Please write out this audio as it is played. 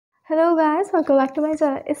Hello guys, welcome back to my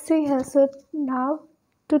channel. It's Sri here. So now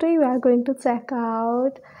today we are going to check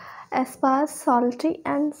out aespa's salty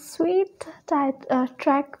and sweet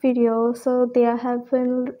track video. So they have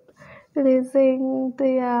been releasing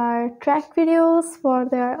their track videos for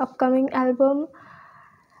their upcoming album,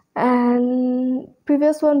 and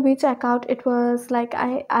previous one we check out, it was like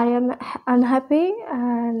I am unhappy,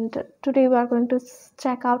 and today we are going to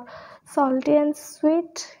check out salty and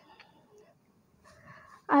sweet.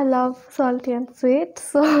 I love salty and sweet,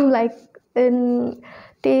 so like in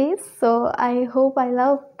taste. So I hope I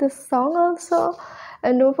love this song also.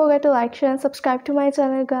 And don't forget to like, share, and subscribe to my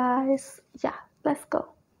channel, guys. Yeah, let's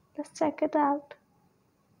go. Let's check it out.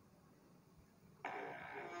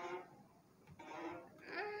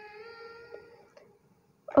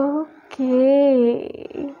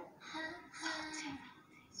 Okay.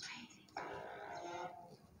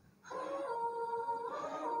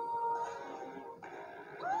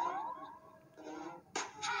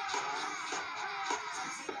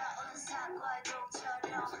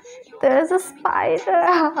 There's a spider.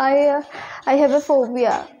 I have a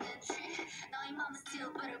phobia.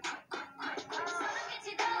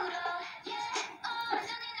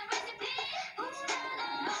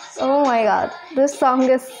 Oh my god, this song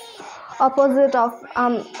is opposite of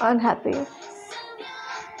I'm unhappy.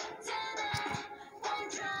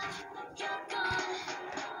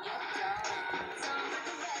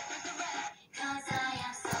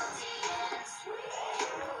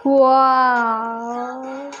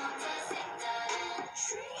 Wow.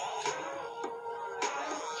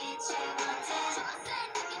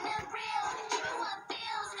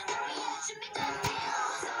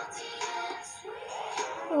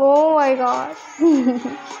 Oh my god.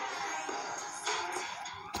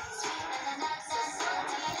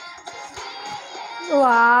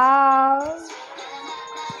 Wow.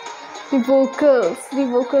 The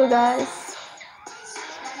vocal guys.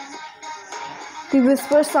 The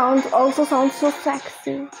whisper sound also sounds so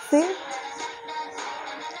sexy. See?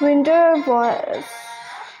 Winter voice.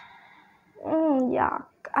 Yuck.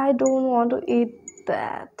 I don't want to eat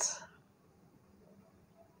that.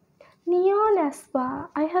 Neon aespa.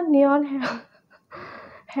 I have neon hair.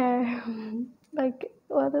 hair. Like,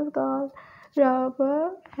 what is called?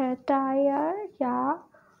 Rubber hair tire. Yeah.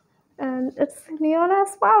 And it's neon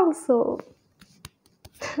aespa also.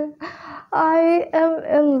 I am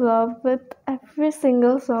in love with every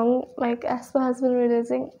single song like aespa has been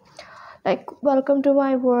releasing. Like Welcome to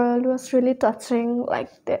My World was really touching. Like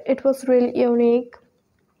it was really unique.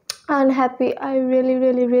 Unhappy, I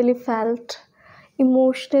really felt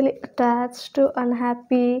emotionally attached to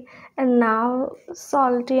Unhappy, and now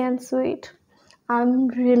Salty and Sweet. I'm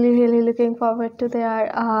really looking forward to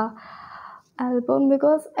their album,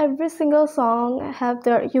 because every single song have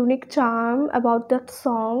their unique charm about that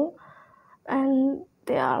song, and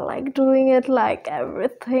they are like doing it like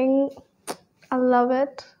everything. I love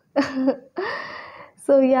it.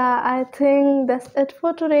 So yeah, I think that's it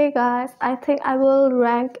for today, guys. I think I will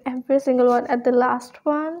rank every single one at the last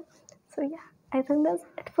one. So yeah, I think that's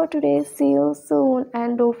it for today. See you soon,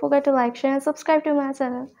 and don't forget to like, share, and subscribe to my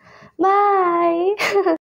channel. Bye.